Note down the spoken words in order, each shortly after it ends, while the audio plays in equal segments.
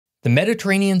The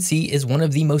Mediterranean Sea is one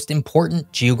of the most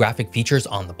important geographic features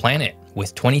on the planet.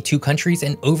 With 22 countries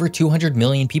and over 200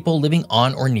 million people living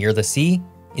on or near the sea,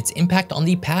 its impact on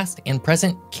the past and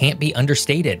present can't be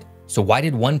understated. So why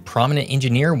did one prominent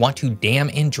engineer want to dam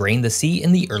and drain the sea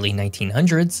in the early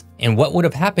 1900s? And what would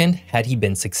have happened had he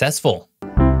been successful?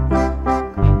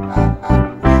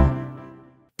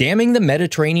 Damming the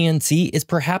Mediterranean Sea is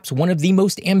perhaps one of the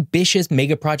most ambitious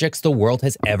megaprojects the world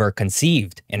has ever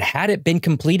conceived, and had it been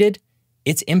completed,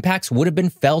 its impacts would have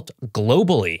been felt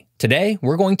globally. Today,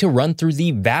 we're going to run through the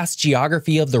vast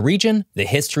geography of the region, the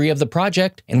history of the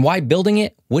project, and why building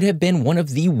it would have been one of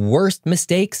the worst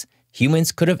mistakes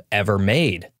humans could have ever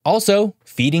made. Also,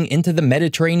 feeding into the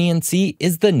Mediterranean Sea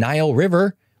is the Nile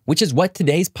River, which is what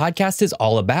today's podcast is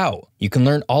all about. You can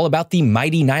learn all about the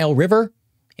mighty Nile River,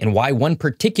 and why one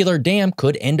particular dam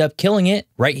could end up killing it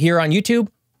right here on YouTube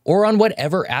or on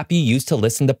whatever app you use to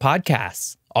listen to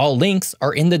podcasts. All links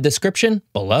are in the description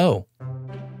below.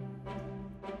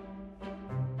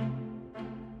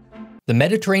 The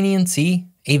Mediterranean Sea,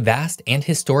 a vast and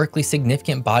historically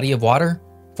significant body of water,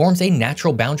 forms a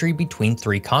natural boundary between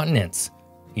three continents: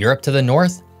 Europe to the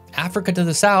north, Africa to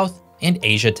the south, and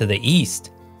Asia to the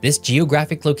east. This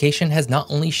geographic location has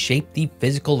not only shaped the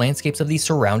physical landscapes of the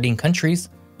surrounding countries,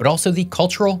 but also the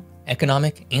cultural,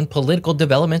 economic, and political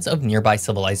developments of nearby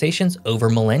civilizations over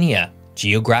millennia.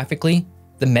 Geographically,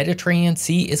 the Mediterranean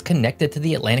Sea is connected to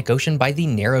the Atlantic Ocean by the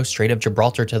narrow Strait of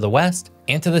Gibraltar to the west,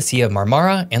 and to the Sea of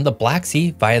Marmara and the Black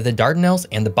Sea via the Dardanelles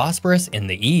and the Bosporus in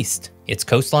the east. Its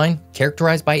coastline,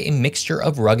 characterized by a mixture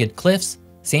of rugged cliffs,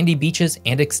 sandy beaches,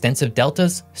 and extensive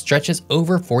deltas, stretches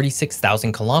over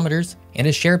 46,000 kilometers and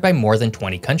is shared by more than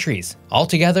 20 countries.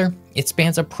 Altogether, it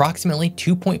spans approximately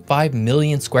 2.5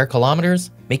 million square kilometers,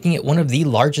 making it one of the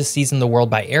largest seas in the world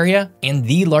by area, and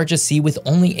the largest sea with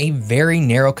only a very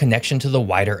narrow connection to the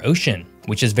wider ocean,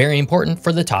 which is very important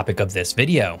for the topic of this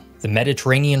video. The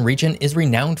Mediterranean region is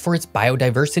renowned for its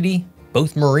biodiversity,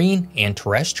 both marine and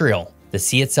terrestrial. The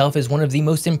sea itself is one of the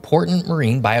most important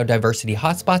marine biodiversity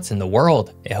hotspots in the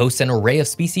world. It hosts an array of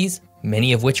species,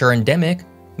 many of which are endemic,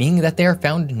 meaning that they are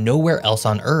found nowhere else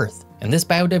on Earth. And this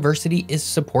biodiversity is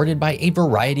supported by a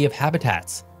variety of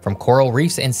habitats, from coral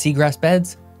reefs and seagrass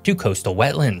beds to coastal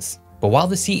wetlands. But while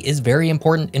the sea is very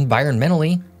important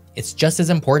environmentally, it's just as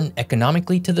important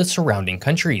economically to the surrounding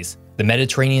countries. The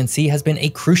Mediterranean Sea has been a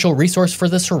crucial resource for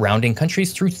the surrounding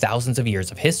countries through thousands of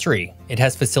years of history. It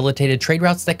has facilitated trade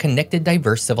routes that connected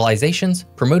diverse civilizations,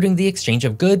 promoting the exchange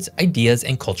of goods, ideas,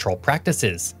 and cultural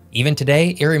practices. Even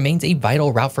today, it remains a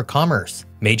vital route for commerce.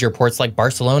 Major ports like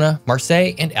Barcelona,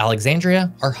 Marseille, and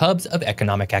Alexandria are hubs of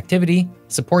economic activity,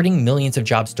 supporting millions of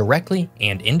jobs directly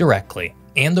and indirectly.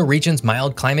 And the region's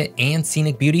mild climate and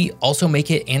scenic beauty also make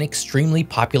it an extremely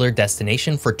popular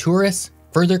destination for tourists,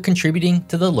 further contributing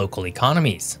to the local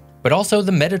economies. But also,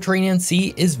 the Mediterranean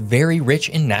Sea is very rich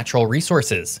in natural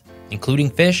resources, including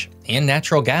fish and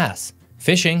natural gas.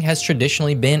 Fishing has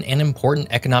traditionally been an important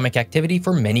economic activity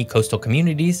for many coastal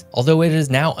communities, although it is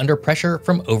now under pressure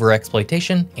from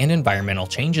overexploitation and environmental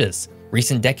changes.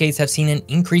 Recent decades have seen an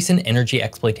increase in energy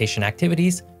exploitation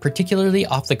activities, particularly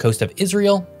off the coast of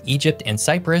Israel, Egypt, and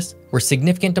Cyprus, where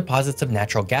significant deposits of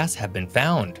natural gas have been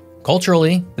found.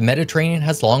 Culturally, the Mediterranean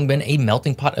has long been a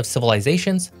melting pot of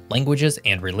civilizations, languages,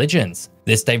 and religions.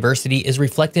 This diversity is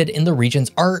reflected in the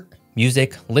region's art,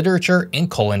 music, literature,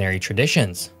 and culinary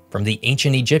traditions. From the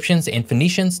ancient Egyptians and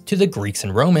Phoenicians to the Greeks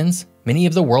and Romans, many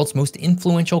of the world's most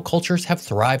influential cultures have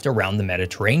thrived around the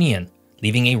Mediterranean,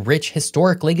 leaving a rich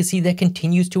historic legacy that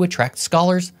continues to attract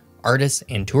scholars, artists,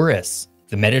 and tourists.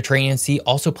 The Mediterranean Sea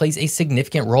also plays a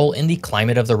significant role in the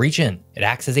climate of the region. It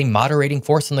acts as a moderating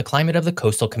force on the climate of the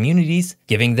coastal communities,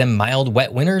 giving them mild,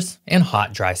 wet winters and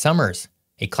hot, dry summers,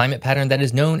 a climate pattern that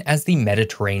is known as the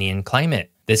Mediterranean climate.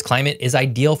 This climate is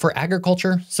ideal for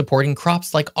agriculture, supporting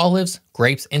crops like olives,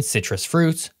 grapes, and citrus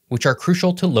fruits, which are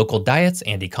crucial to local diets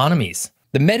and economies.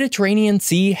 The Mediterranean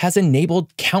Sea has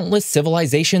enabled countless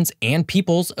civilizations and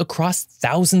peoples across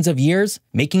thousands of years,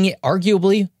 making it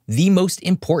arguably the most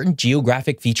important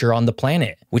geographic feature on the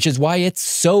planet, which is why it's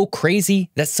so crazy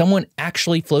that someone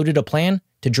actually floated a plan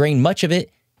to drain much of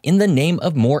it in the name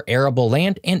of more arable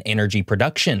land and energy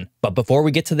production. But before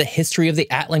we get to the history of the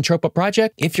Atlantropa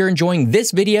project, if you're enjoying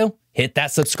this video, hit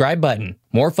that subscribe button.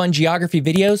 More fun geography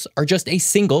videos are just a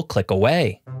single click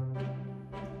away.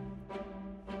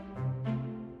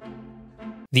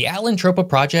 The Atlantropa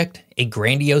project, a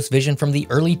grandiose vision from the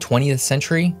early 20th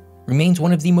century, remains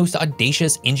one of the most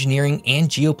audacious engineering and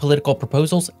geopolitical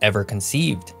proposals ever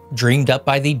conceived. Dreamed up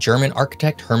by the German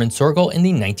architect Hermann Sorgel in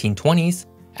the 1920s,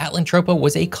 Atlantropa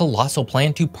was a colossal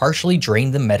plan to partially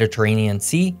drain the Mediterranean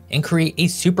Sea and create a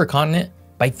supercontinent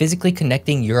by physically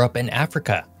connecting Europe and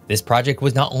Africa. This project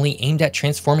was not only aimed at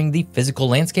transforming the physical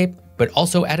landscape, but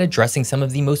also at addressing some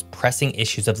of the most pressing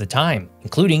issues of the time,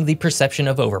 including the perception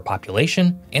of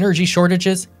overpopulation, energy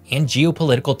shortages, and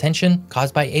geopolitical tension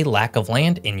caused by a lack of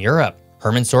land in Europe.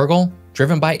 Hermann Sorgel,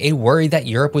 driven by a worry that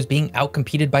Europe was being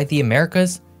outcompeted by the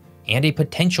Americas and a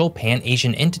potential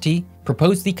pan-Asian entity,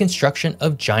 proposed the construction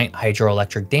of giant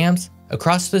hydroelectric dams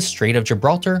across the Strait of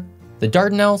Gibraltar, the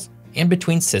Dardanelles, and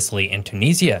between Sicily and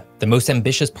Tunisia. The most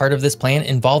ambitious part of this plan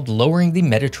involved lowering the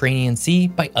Mediterranean Sea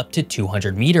by up to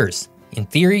 200 meters. In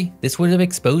theory, this would have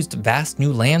exposed vast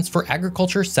new lands for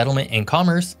agriculture, settlement, and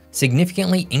commerce,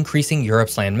 significantly increasing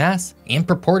Europe's land mass and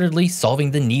purportedly solving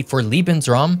the need for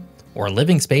Lebensraum, or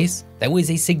living space, that was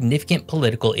a significant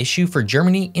political issue for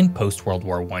Germany in post-World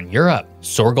War I Europe.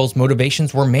 Sorgel's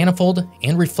motivations were manifold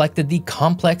and reflected the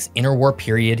complex interwar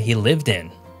period he lived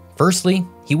in. Firstly,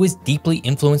 he was deeply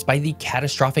influenced by the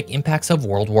catastrophic impacts of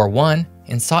World War I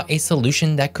and sought a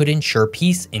solution that could ensure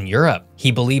peace in Europe.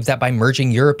 He believed that by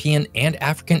merging European and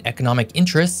African economic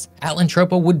interests,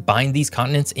 Atlantropa would bind these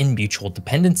continents in mutual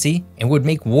dependency and would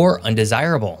make war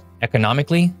undesirable.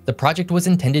 Economically, the project was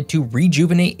intended to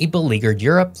rejuvenate a beleaguered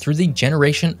Europe through the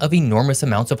generation of enormous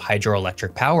amounts of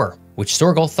hydroelectric power, which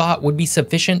Sorgel thought would be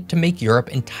sufficient to make Europe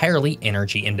entirely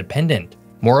energy independent.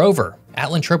 Moreover,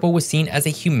 Atlantropa was seen as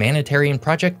a humanitarian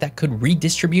project that could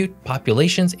redistribute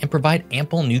populations and provide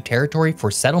ample new territory for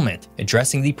settlement,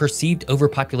 addressing the perceived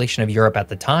overpopulation of Europe at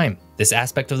the time. This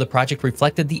aspect of the project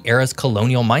reflected the era's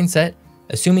colonial mindset,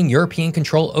 assuming European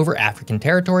control over African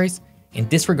territories and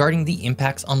disregarding the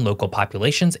impacts on local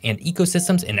populations and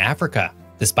ecosystems in Africa.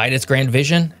 Despite its grand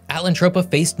vision, Atlantropa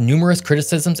faced numerous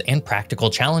criticisms and practical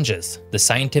challenges. The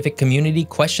scientific community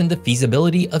questioned the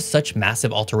feasibility of such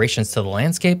massive alterations to the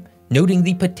landscape, noting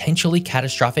the potentially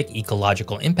catastrophic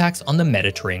ecological impacts on the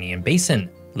Mediterranean basin.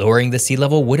 Lowering the sea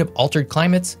level would have altered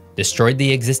climates, destroyed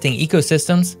the existing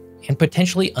ecosystems, and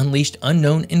potentially unleashed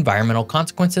unknown environmental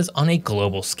consequences on a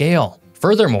global scale.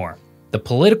 Furthermore, the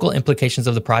political implications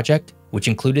of the project, which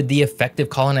included the effective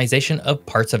colonization of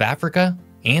parts of Africa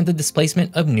and the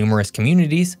displacement of numerous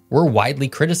communities, were widely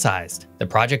criticized. The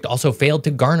project also failed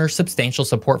to garner substantial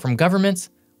support from governments,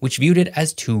 which viewed it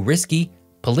as too risky,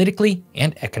 politically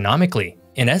and economically.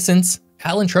 In essence,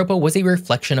 Atlantropa was a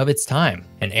reflection of its time,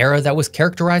 an era that was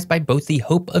characterized by both the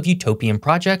hope of utopian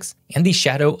projects and the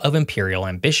shadow of imperial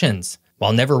ambitions.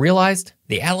 While never realized,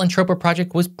 the Atlantropa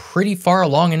project was pretty far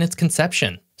along in its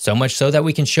conception, so much so that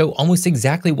we can show almost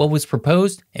exactly what was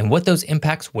proposed and what those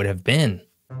impacts would have been.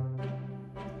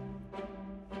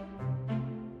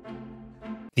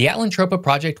 The Atlantropa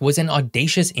project was an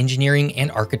audacious engineering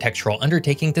and architectural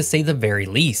undertaking to say the very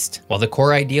least. While the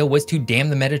core idea was to dam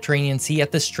the Mediterranean Sea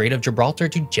at the Strait of Gibraltar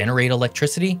to generate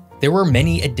electricity, there were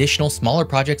many additional smaller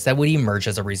projects that would emerge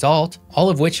as a result, all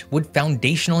of which would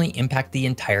foundationally impact the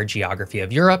entire geography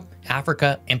of Europe,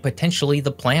 Africa, and potentially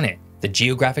the planet. The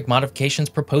geographic modifications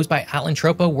proposed by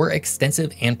Atlantropa were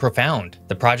extensive and profound.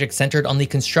 The project centered on the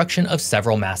construction of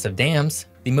several massive dams,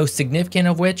 the most significant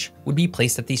of which would be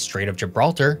placed at the Strait of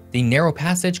Gibraltar, the narrow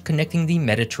passage connecting the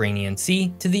Mediterranean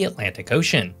Sea to the Atlantic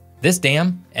Ocean. This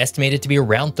dam, estimated to be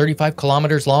around 35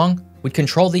 kilometers long, would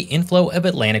control the inflow of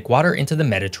Atlantic water into the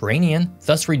Mediterranean,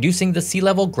 thus reducing the sea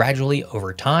level gradually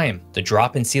over time. The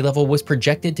drop in sea level was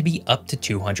projected to be up to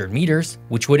 200 meters,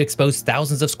 which would expose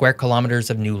thousands of square kilometers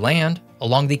of new land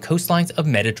along the coastlines of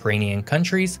Mediterranean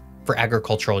countries for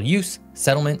agricultural use,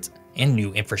 settlement, and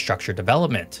new infrastructure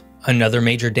development. Another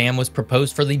major dam was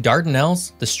proposed for the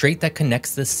Dardanelles, the strait that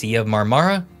connects the Sea of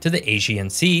Marmara to the Aegean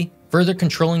Sea, further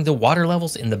controlling the water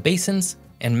levels in the basins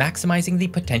and maximizing the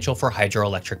potential for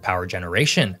hydroelectric power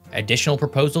generation. Additional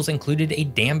proposals included a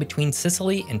dam between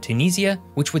Sicily and Tunisia,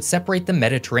 which would separate the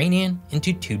Mediterranean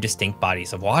into two distinct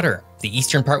bodies of water. The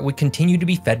eastern part would continue to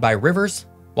be fed by rivers,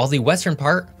 while the western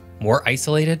part, more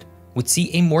isolated, would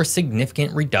see a more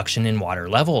significant reduction in water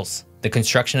levels. The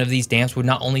construction of these dams would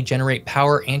not only generate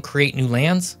power and create new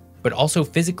lands, but also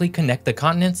physically connect the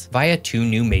continents via two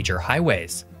new major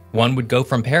highways. One would go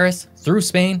from Paris through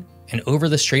Spain and over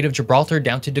the Strait of Gibraltar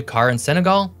down to Dakar in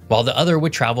Senegal, while the other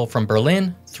would travel from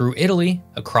Berlin through Italy,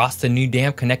 across the new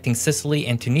dam connecting Sicily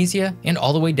and Tunisia, and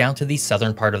all the way down to the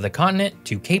southern part of the continent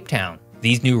to Cape Town.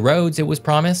 These new roads, it was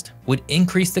promised, would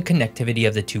increase the connectivity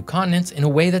of the two continents in a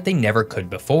way that they never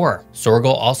could before.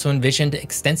 Sorgel also envisioned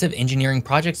extensive engineering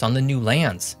projects on the new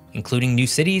lands, including new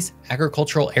cities,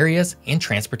 agricultural areas, and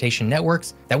transportation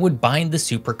networks that would bind the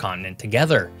supercontinent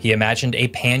together. He imagined a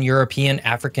pan-European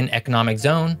African economic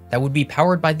zone that would be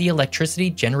powered by the electricity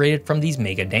generated from these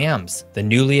mega dams. The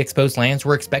newly exposed lands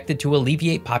were expected to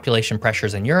alleviate population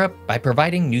pressures in Europe by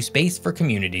providing new space for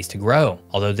communities to grow,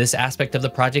 although this aspect of the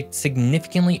project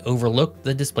significantly overlooked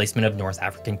the displacement of North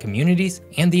African communities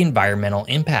and the environmental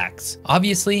impacts.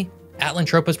 Obviously,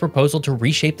 Atlantropa's proposal to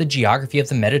reshape the geography of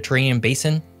the Mediterranean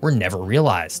basin were never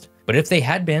realized. But if they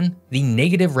had been, the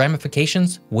negative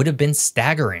ramifications would have been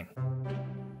staggering.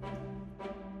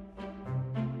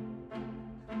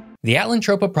 The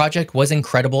Atlantropa project was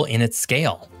incredible in its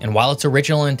scale, and while its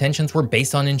original intentions were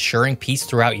based on ensuring peace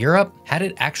throughout Europe, had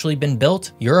it actually been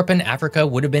built, Europe and Africa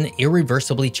would have been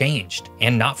irreversibly changed,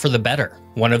 and not for the better.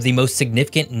 One of the most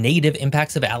significant negative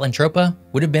impacts of Atlantropa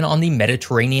would have been on the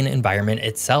Mediterranean environment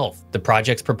itself. The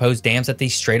project's proposed dams at the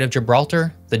Strait of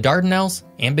Gibraltar, the Dardanelles,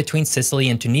 and between Sicily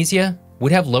and Tunisia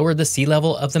would have lowered the sea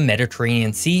level of the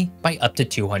Mediterranean Sea by up to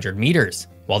 200 meters.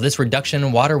 While this reduction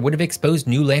in water would have exposed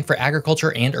new land for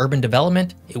agriculture and urban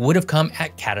development, it would have come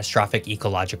at catastrophic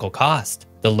ecological cost.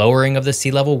 The lowering of the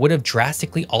sea level would have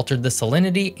drastically altered the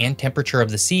salinity and temperature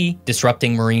of the sea,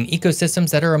 disrupting marine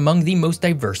ecosystems that are among the most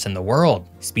diverse in the world.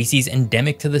 Species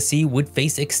endemic to the sea would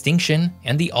face extinction,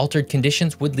 and the altered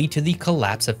conditions would lead to the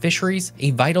collapse of fisheries,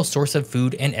 a vital source of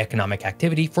food and economic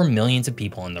activity for millions of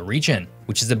people in the region,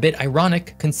 which is a bit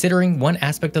ironic considering one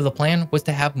aspect of the plan was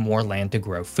to have more land to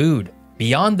grow food.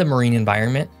 Beyond the marine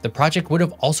environment, the project would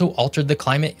have also altered the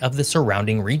climate of the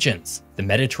surrounding regions. The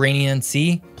Mediterranean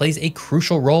Sea plays a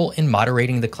crucial role in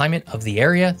moderating the climate of the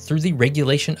area through the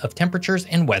regulation of temperatures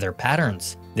and weather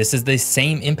patterns. This is the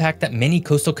same impact that many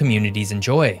coastal communities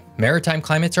enjoy. Maritime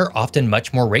climates are often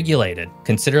much more regulated.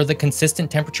 Consider the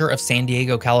consistent temperature of San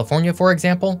Diego, California, for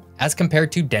example, as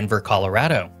compared to Denver,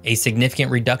 Colorado. A significant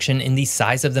reduction in the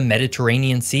size of the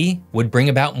Mediterranean Sea would bring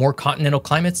about more continental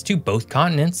climates to both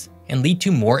continents, and lead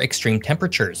to more extreme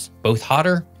temperatures, both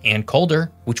hotter and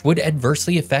colder, which would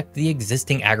adversely affect the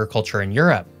existing agriculture in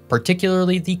Europe,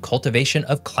 particularly the cultivation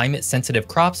of climate-sensitive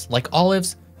crops like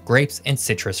olives, grapes, and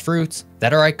citrus fruits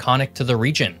that are iconic to the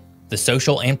region. The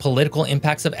social and political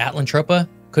impacts of Atlantropa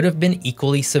could have been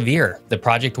equally severe. The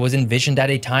project was envisioned at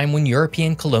a time when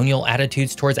European colonial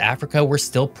attitudes towards Africa were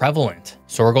still prevalent.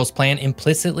 Sorgel's plan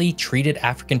implicitly treated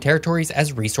African territories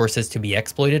as resources to be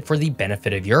exploited for the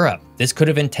benefit of Europe. This could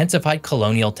have intensified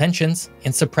colonial tensions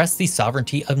and suppressed the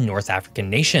sovereignty of North African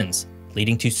nations,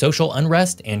 leading to social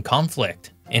unrest and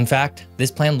conflict. In fact,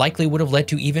 this plan likely would have led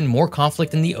to even more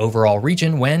conflict in the overall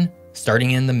region when,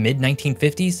 starting in the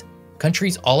mid-1950s,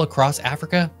 countries all across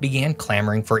Africa began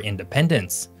clamoring for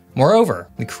independence.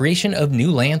 Moreover, the creation of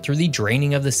new land through the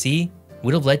draining of the sea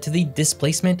would have led to the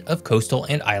displacement of coastal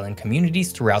and island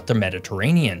communities throughout the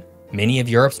Mediterranean. Many of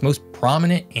Europe's most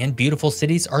prominent and beautiful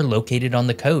cities are located on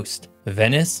the coast.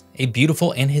 Venice, a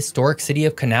beautiful and historic city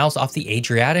of canals off the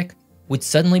Adriatic, would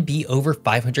suddenly be over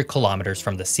 500 kilometers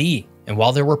from the sea. And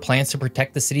while there were plans to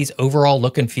protect the city's overall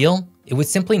look and feel, it would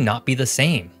simply not be the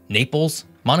same. Naples,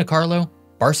 Monte Carlo,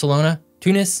 Barcelona,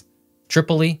 Tunis,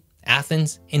 Tripoli,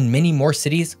 Athens, and many more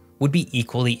cities would be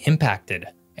equally impacted.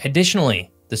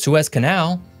 Additionally, the Suez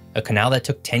Canal, a canal that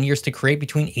took 10 years to create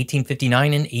between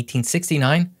 1859 and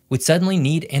 1869, would suddenly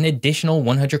need an additional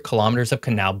 100 kilometers of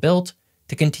canal built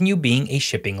to continue being a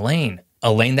shipping lane.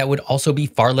 A lane that would also be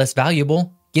far less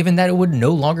valuable, given that it would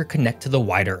no longer connect to the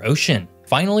wider ocean.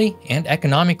 Finally, and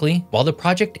economically, while the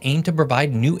project aimed to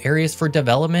provide new areas for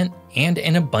development and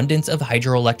an abundance of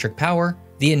hydroelectric power,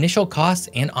 the initial costs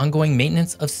and ongoing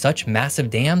maintenance of such massive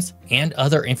dams and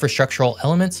other infrastructural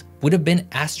elements would have been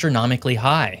astronomically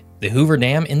high. The Hoover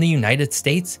Dam in the United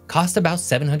States cost about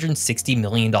 $760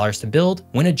 million to build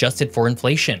when adjusted for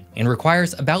inflation, and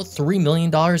requires about $3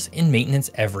 million in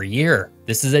maintenance every year.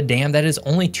 This is a dam that is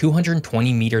only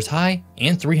 220 meters high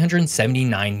and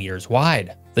 379 meters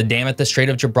wide. The dam at the Strait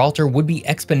of Gibraltar would be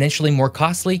exponentially more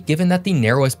costly given that the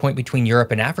narrowest point between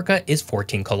Europe and Africa is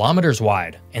 14 kilometers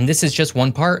wide. And this is just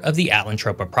one part of the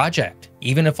Atlantropa project.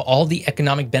 Even if all the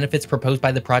economic benefits proposed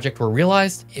by the project were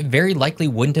realized, it very likely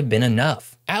wouldn't have been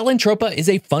enough. Atlantropa is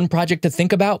a fun project to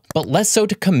think about, but less so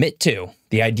to commit to.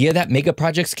 The idea that mega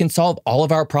projects can solve all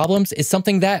of our problems is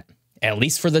something that, at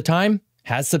least for the time,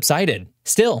 has subsided.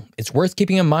 Still, it's worth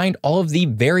keeping in mind all of the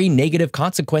very negative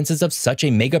consequences of such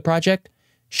a mega project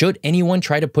should anyone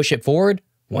try to push it forward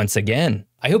once again.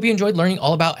 I hope you enjoyed learning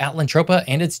all about Atlantropa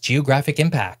and its geographic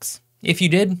impacts. If you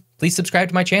did, please subscribe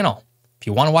to my channel. If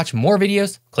you want to watch more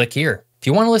videos, click here. If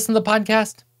you want to listen to the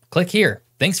podcast, click here.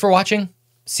 Thanks for watching.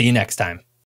 See you next time.